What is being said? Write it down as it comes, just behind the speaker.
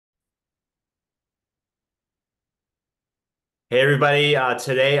Hey everybody,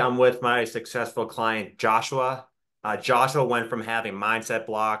 today I'm with my successful client Joshua. Joshua went from having mindset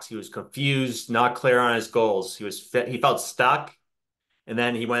blocks, he was confused, not clear on his goals. He felt stuck, and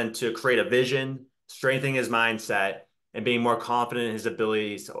then he went to create a vision, strengthening his mindset, and being more confident in his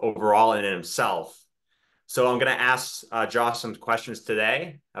abilities overall and in himself. So I'm going to ask Josh some questions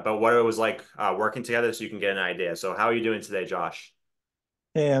today about what it was like working together, so you can get an idea. So how are you doing today, Josh?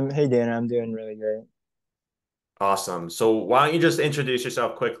 Hey Dana, I'm doing really great. Awesome. So why don't you just introduce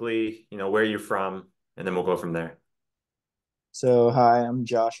yourself quickly, where you're from, and then we'll go from there. So hi, I'm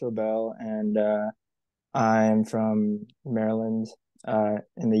Joshua Bell, and I'm from Maryland,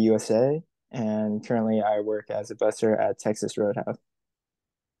 in the USA, and currently I work as a busser at Texas Roadhouse.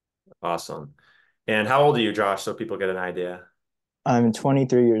 Awesome. And how old are you, Josh, so people get an idea? I'm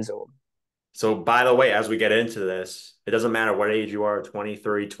 23 years old. So, by the way, as we get into this, it doesn't matter what age you are,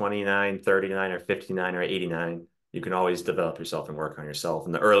 23, 29, 39, or 59, or 89. You can always develop yourself and work on yourself.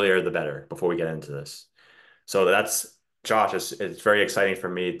 And the earlier, the better before we get into this. So that's Josh. It's very exciting for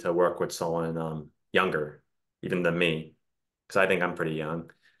me to work with someone younger, even than me, because I think I'm pretty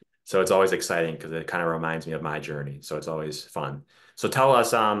young. So it's always exciting because it kind of reminds me of my journey. So it's always fun. So tell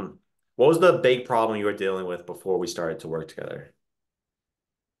us, what was the big problem you were dealing with before we started to work together?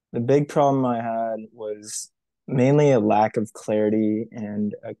 The big problem I had was mainly a lack of clarity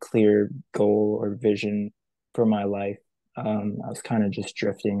and a clear goal or vision for my life. I was kind of just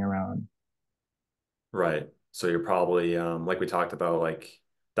drifting around. Right. So you're probably, like we talked about, like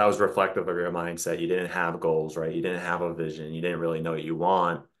that was reflective of your mindset. You didn't have goals, right? You didn't have a vision. You didn't really know what you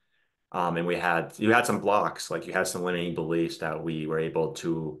want. And you had some blocks, like you had some limiting beliefs that we were able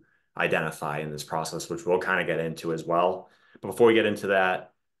to identify in this process, which we'll kind of get into as well. But before we get into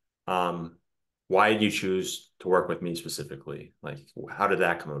that, um, why did you choose to work with me specifically? Like, how did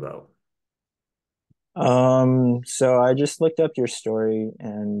that come about? So I just looked up your story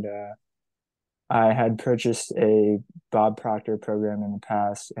and I had purchased a Bob Proctor program in the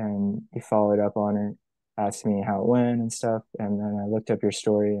past, and you followed up on it, asked me how it went and stuff. And then I looked up your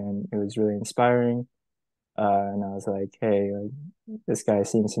story, and it was really inspiring. And I was like, hey, like, this guy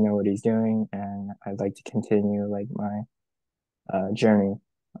seems to know what he's doing, and I'd like to continue like my journey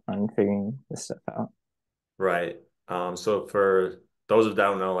on figuring this stuff out. Right. So for those who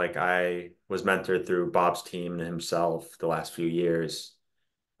don't know, like I was mentored through Bob's team and himself the last few years.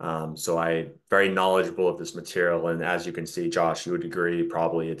 So I very knowledgeable of this material. And as you can see, Josh, you would agree,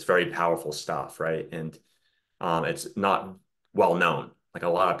 probably it's very powerful stuff, right? And it's not well known. Like a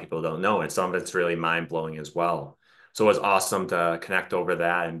lot of people don't know it. Some of it's really mind blowing as well. So it was awesome to connect over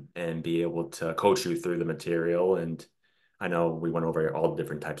that and be able to coach you through the material. And I know we went over all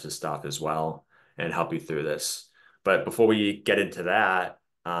different types of stuff as well and help you through this. But before we get into that,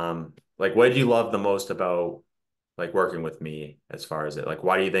 like what did you love the most about like working with me as far as it? Like,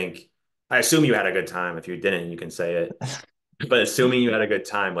 why do you think? I assume you had a good time. If you didn't, you can say it. But assuming you had a good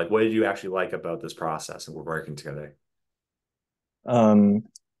time, like, what did you actually like about this process and we're working together? Um,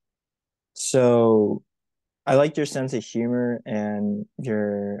 so I liked your sense of humor and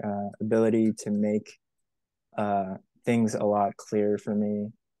your ability to make uh, things a lot clearer for me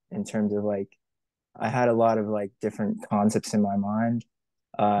in terms of like I had a lot of like different concepts in my mind,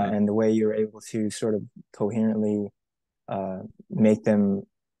 Hmm. and the way you were able to sort of coherently make them.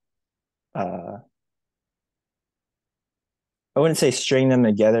 Uh, I wouldn't say string them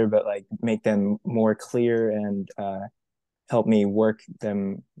together, but like make them more clear and help me work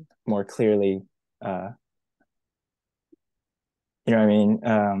them more clearly. Uh, you know what I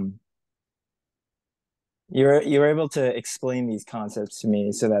mean? You were able to explain these concepts to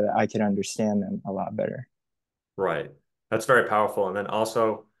me so that I could understand them a lot better. Right. That's very powerful. And then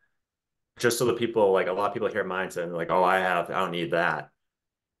also, just so the people, like a lot of people hear mindset and they're like, oh, I don't need that.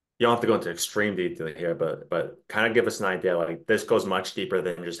 You don't have to go into extreme detail here, but kind of give us an idea. Like this goes much deeper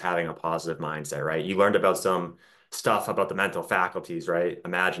than just having a positive mindset, right? You learned about some stuff about the mental faculties, right?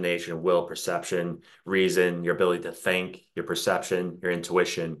 Imagination, will, perception, reason, your ability to think, your perception, your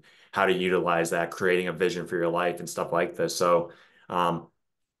intuition, how to utilize that, creating a vision for your life and stuff like this. So, um,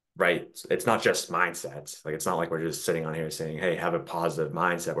 right, it's not just mindsets. Like it's not like we're just sitting on here saying, "Hey, have a positive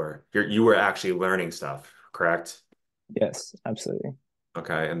mindset." Where you were actually learning stuff, correct? Yes, absolutely.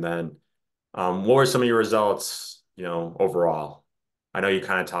 Okay, and then what were some of your results, overall? I know you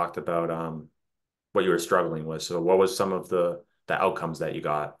kind of talked about what you were struggling with. So what was some of the outcomes that you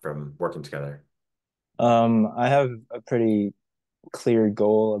got from working together? I have a pretty clear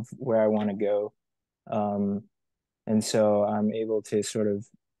goal of where I want to go. Um, and so I'm able to sort of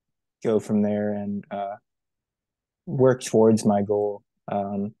go from there and work towards my goal.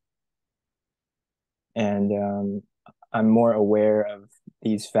 And I'm more aware of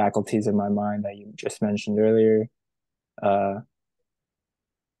these faculties of my mind that you just mentioned earlier. Uh,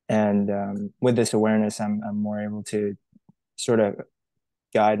 and with this awareness, I'm more able to sort of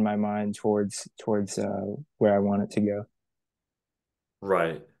guide my mind towards where I want it to go.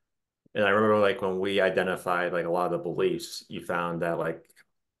 Right. And I remember like when we identified like a lot of the beliefs, you found that like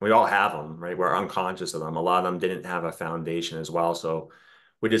we all have them, right? We're unconscious of them. A lot of them didn't have a foundation as well. So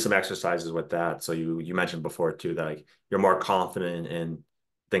we did some exercises with that. So you mentioned before too that like you're more confident in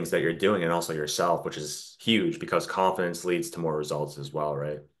things that you're doing and also yourself, which is huge because confidence leads to more results as well,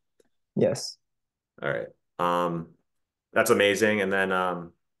 right? Yes. All right. That's amazing. And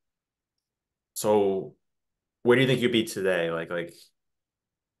then so where do you think you'd be today? Like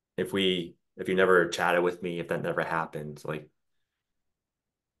if you never chatted with me, if that never happened, like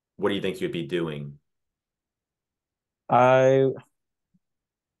what do you think you'd be doing? I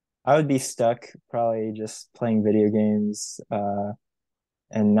I would be stuck probably just playing video games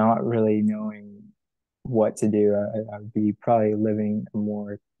and not really knowing what to do. I would be probably living a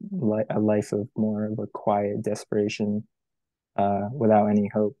more li a life of more of a quiet desperation without any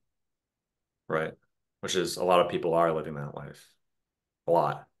hope. Right. Which is a lot of people are living that life. A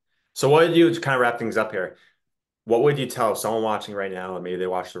lot. So what did you to kind of wrap things up here? What would you tell someone watching right now, and maybe they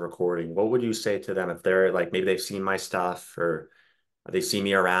watch the recording? What would you say to them if they're like maybe they've seen my stuff or they see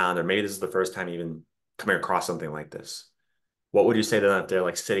me around, or maybe this is the first time even coming across something like this? What would you say to them if they're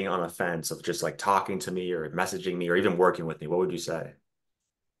like sitting on a fence of just like talking to me or messaging me or even working with me? What would you say?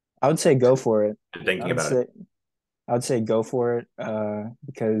 I would say go for it. And I thinking would about it. say I would say go for it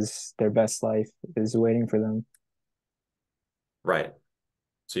because their best life is waiting for them. Right.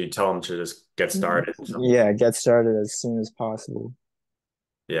 So you tell them to just get started. So Yeah, get started as soon as possible.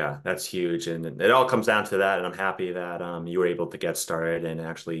 yeah, that's huge. And it all comes down to that. And I'm happy that you were able to get started and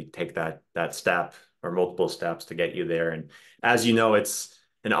actually take that step or multiple steps to get you there. And as you know, it's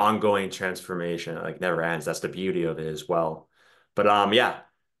an ongoing transformation. It like never ends. That's the beauty of it as well. But yeah,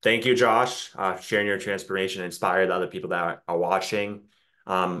 thank you, Josh, sharing your transformation, inspired other people that are watching.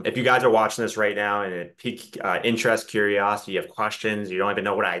 If you guys are watching this right now and it pique interest, curiosity, you have questions, you don't even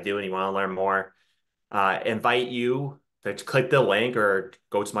know what I do and you want to learn more, invite you to click the link or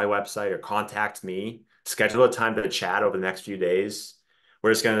go to my website or contact me. Schedule a time to chat over the next few days.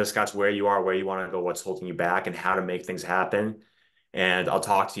 We're just going to discuss where you are, where you want to go, what's holding you back, and how to make things happen. And I'll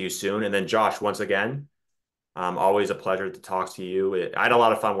talk to you soon. And then, Josh, once again, always a pleasure to talk to you. I had a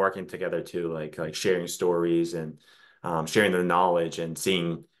lot of fun working together too, like sharing stories and sharing the knowledge and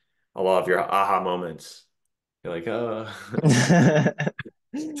seeing a lot of your aha moments. You're like, so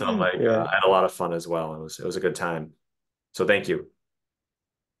I'm like, Yeah. I had a lot of fun as well. It was a good time. So thank you.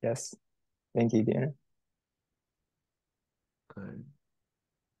 Yes. Thank you, Dana. All right.